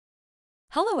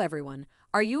Hello everyone!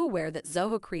 Are you aware that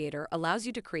Zoho Creator allows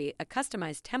you to create a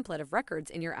customized template of records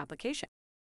in your application?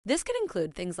 This could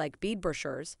include things like bead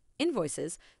brochures,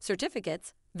 invoices,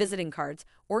 certificates, visiting cards,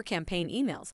 or campaign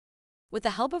emails. With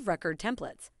the help of record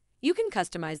templates, you can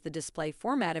customize the display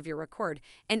format of your record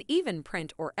and even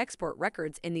print or export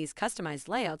records in these customized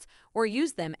layouts or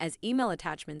use them as email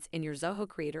attachments in your Zoho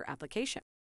Creator application.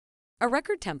 A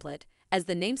record template, as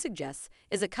the name suggests,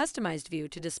 is a customized view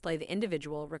to display the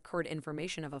individual record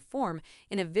information of a form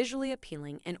in a visually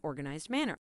appealing and organized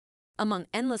manner. Among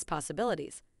endless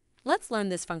possibilities, let's learn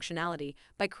this functionality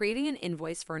by creating an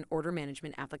invoice for an order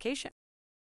management application.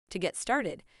 To get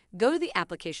started, go to the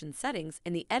application settings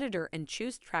in the editor and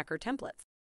choose Tracker Templates.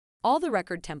 All the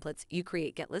record templates you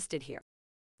create get listed here.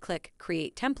 Click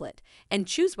Create Template and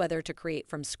choose whether to create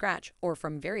from scratch or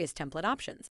from various template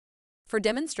options. For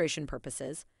demonstration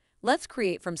purposes, let's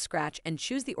create from scratch and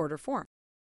choose the order form.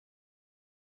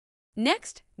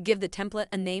 Next, give the template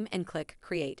a name and click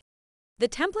Create. The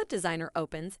template designer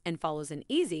opens and follows an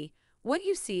easy, "What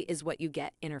you see is what you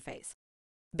get" interface.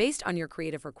 Based on your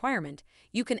creative requirement,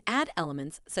 you can add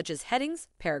elements such as headings,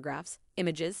 paragraphs,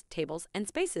 images, tables, and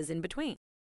spaces in between.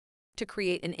 To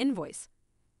create an invoice,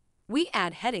 we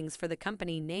add headings for the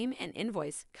company name and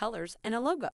invoice, colors, and a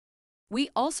logo. We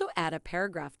also add a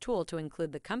paragraph tool to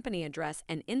include the company address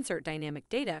and insert dynamic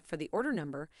data for the order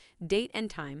number, date and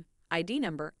time, ID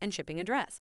number, and shipping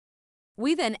address.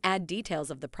 We then add details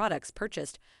of the products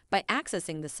purchased by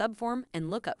accessing the subform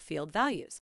and lookup field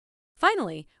values.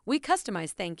 Finally, we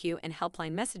customize thank you and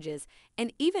helpline messages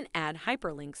and even add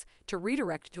hyperlinks to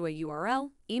redirect to a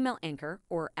URL, email anchor,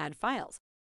 or add files.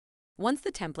 Once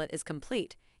the template is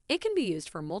complete, it can be used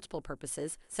for multiple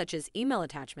purposes such as email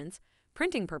attachments,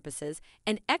 printing purposes,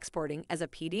 and exporting as a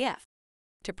PDF.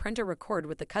 To print a record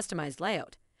with the customized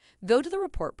layout, go to the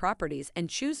report properties and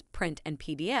choose Print and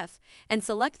PDF and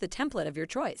select the template of your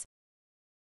choice.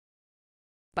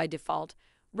 By default,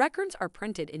 records are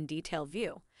printed in detail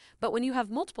view, but when you have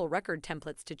multiple record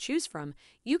templates to choose from,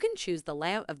 you can choose the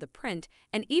layout of the print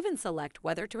and even select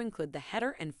whether to include the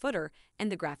header and footer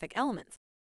and the graphic elements.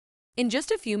 In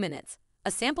just a few minutes,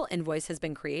 a sample invoice has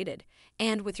been created,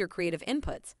 and with your creative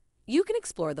inputs, you can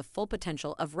explore the full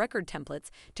potential of record templates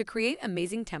to create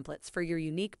amazing templates for your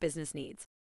unique business needs.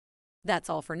 That's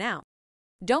all for now.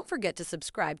 Don't forget to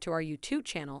subscribe to our YouTube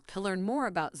channel to learn more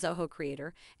about Zoho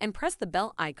Creator and press the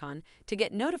bell icon to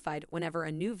get notified whenever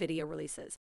a new video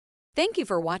releases. Thank you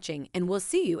for watching, and we'll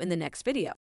see you in the next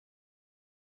video.